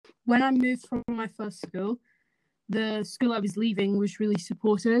when I moved from my first school, the school I was leaving was really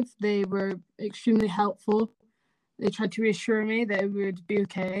supportive. They were extremely helpful. They tried to reassure me that it would be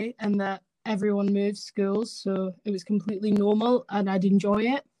okay and that everyone moves schools, so it was completely normal and I'd enjoy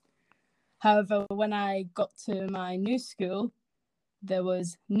it. However, when I got to my new school, there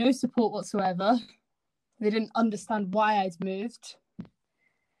was no support whatsoever. They didn't understand why I'd moved,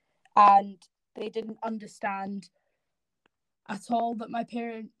 and they didn't understand at all that my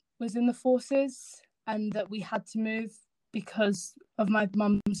parent was in the forces and that we had to move because of my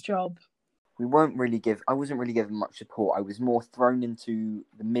mum's job. I wasn't really given much support. I was more thrown into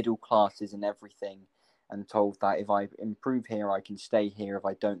the middle classes and everything, and told that if I improve here, I can stay here. If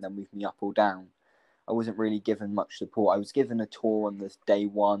I don't, then move me up or down. I wasn't really given much support. I was given a tour on this day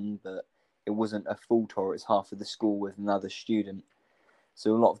one, but it wasn't a full tour. It was half of the school with another student.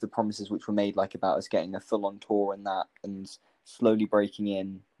 So a lot of the promises which were made, like about us getting a full-on tour and that, and slowly breaking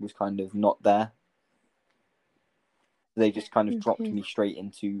in, was kind of not there. They just kind of dropped me straight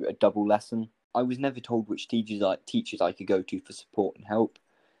into a double lesson. I was never told which teachers I could go to for support and help.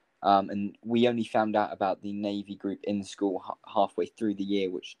 And we only found out about the Navy group in school halfway through the year,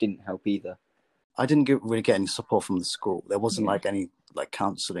 which didn't help either. I didn't really get any support from the school. There wasn't any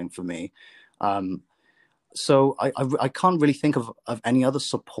counselling for me. So I can't really think of any other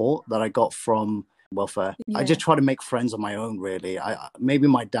support that I got from welfare. Yeah. I just try to make friends on my own, really. Maybe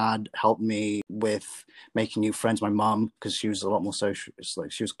my dad helped me with making new friends. My mum, because she was a lot more social. It's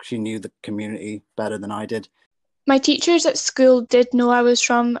like she knew the community better than I did. My teachers at school did know I was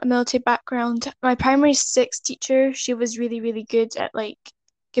from a military background. My primary 6 teacher, she was really, really good at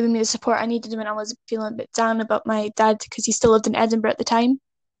giving me the support I needed when I was feeling a bit down about my dad, because he still lived in Edinburgh at the time.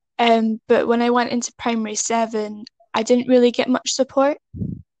 But when I went into primary 7, I didn't really get much support.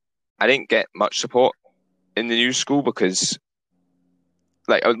 I didn't get much support in the new school because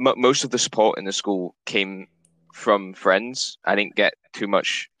most of the support in the school came from friends. I didn't get too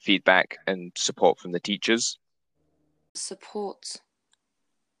much feedback and support from the teachers. Support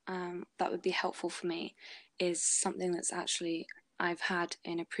that would be helpful for me is something that's actually I've had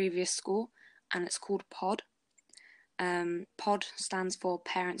in a previous school, and it's called POD. POD stands for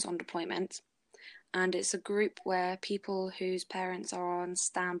Parents on Deployment, and it's a group where people whose parents are on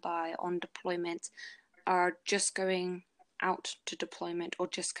standby on deployment are just going out to deployment or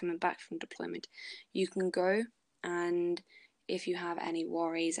just coming back from deployment. You can go, and if you have any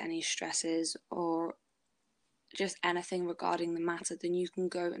worries, any stresses, or just anything regarding the matter, then you can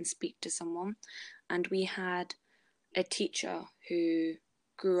go and speak to someone. And we had a teacher who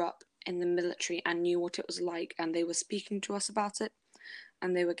grew up in the military and knew what it was like, and they were speaking to us about it,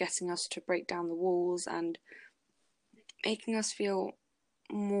 and they were getting us to break down the walls and making us feel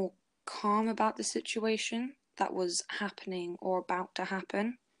more calm about the situation that was happening or about to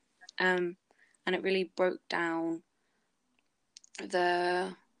happen. And it really broke down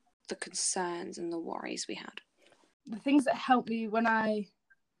the concerns and the worries we had. The things that helped me when I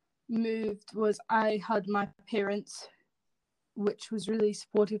moved was I had my parents, which was really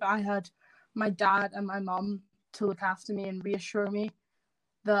supportive. I had my dad and my mum to look after me and reassure me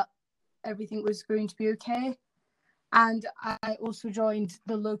that everything was going to be okay. And I also joined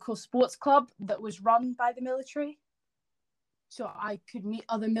the local sports club that was run by the military, so I could meet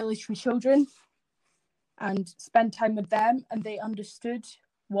other military children and spend time with them, and they understood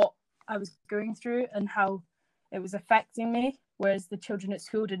what I was going through and how it was affecting me, whereas the children at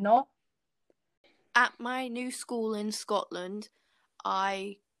school did not. At my new school in Scotland,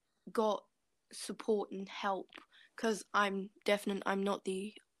 I got support and help because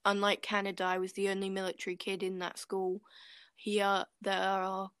unlike Canada, I was the only military kid in that school. Here, there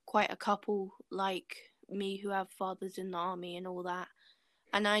are quite a couple like me who have fathers in the army and all that.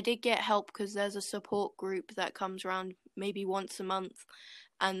 And I did get help because there's a support group that comes around maybe once a month.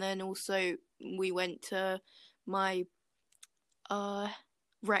 And then also we went to my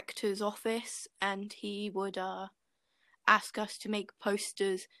rector's office, and he would ask us to make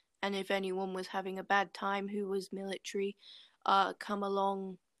posters, and if anyone was having a bad time who was military, come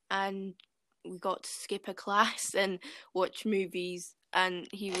along, and we got to skip a class and watch movies, and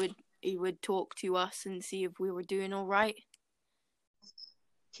he would talk to us and see if we were doing all right.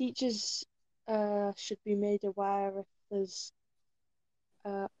 Teachers should be made aware if there's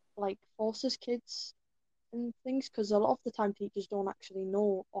forces kids and things, because a lot of the time teachers don't actually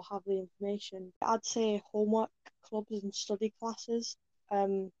know or have the information. I'd say homework clubs and study classes,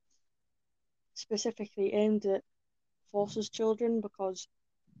 specifically aimed at forces children, because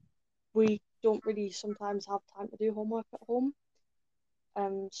we don't really sometimes have time to do homework at home.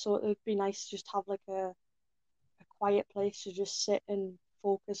 So it would be nice to just have a quiet place to just sit and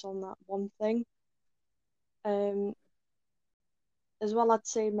focus on that one thing. As well, I'd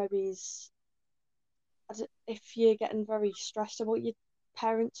say maybe if you're getting very stressed about your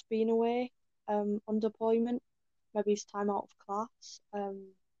parents being away on deployment, maybe it's time out of class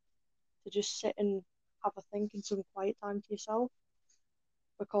to just sit and have a think and some quiet time to yourself.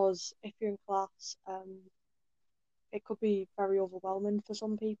 Because if you're in class, it could be very overwhelming for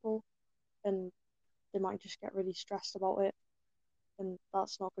some people, and they might just get really stressed about it, and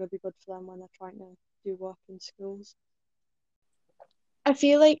that's not going to be good for them when they're trying to do work in schools. I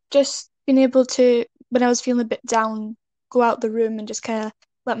feel like just being able to, when I was feeling a bit down, go out the room and just kind of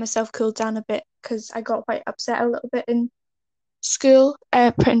let myself cool down a bit, because I got quite upset a little bit in school,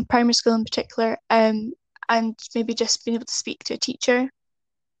 in primary school in particular, and maybe just being able to speak to a teacher.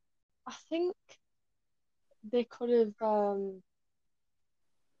 I think they could have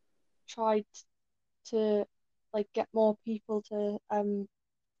tried to get more people to come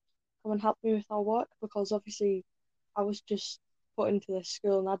and help me with our work, because obviously I was just put into this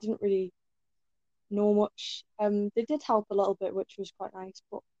school and I didn't really know much. They did help a little bit, which was quite nice,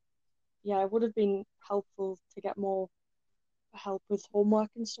 but yeah, it would have been helpful to get more help with homework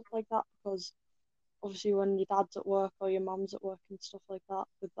and stuff like that, because obviously when your dad's at work or your mum's at work and stuff like that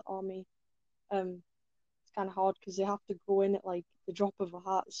with the army, it's kind of hard because they have to go in at the drop of a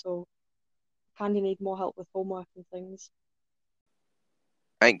hat, so kind of need more help with homework and things.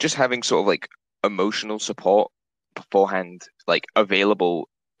 I think just having sort of emotional support beforehand, available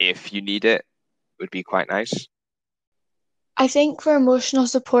if you need it, would be quite nice. I think for emotional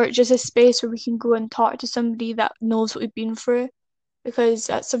support, just a space where we can go and talk to somebody that knows what we've been through, because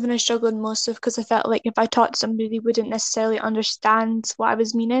that's something I struggled most with, because I felt like if I talked to somebody, they wouldn't necessarily understand what I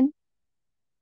was meaning.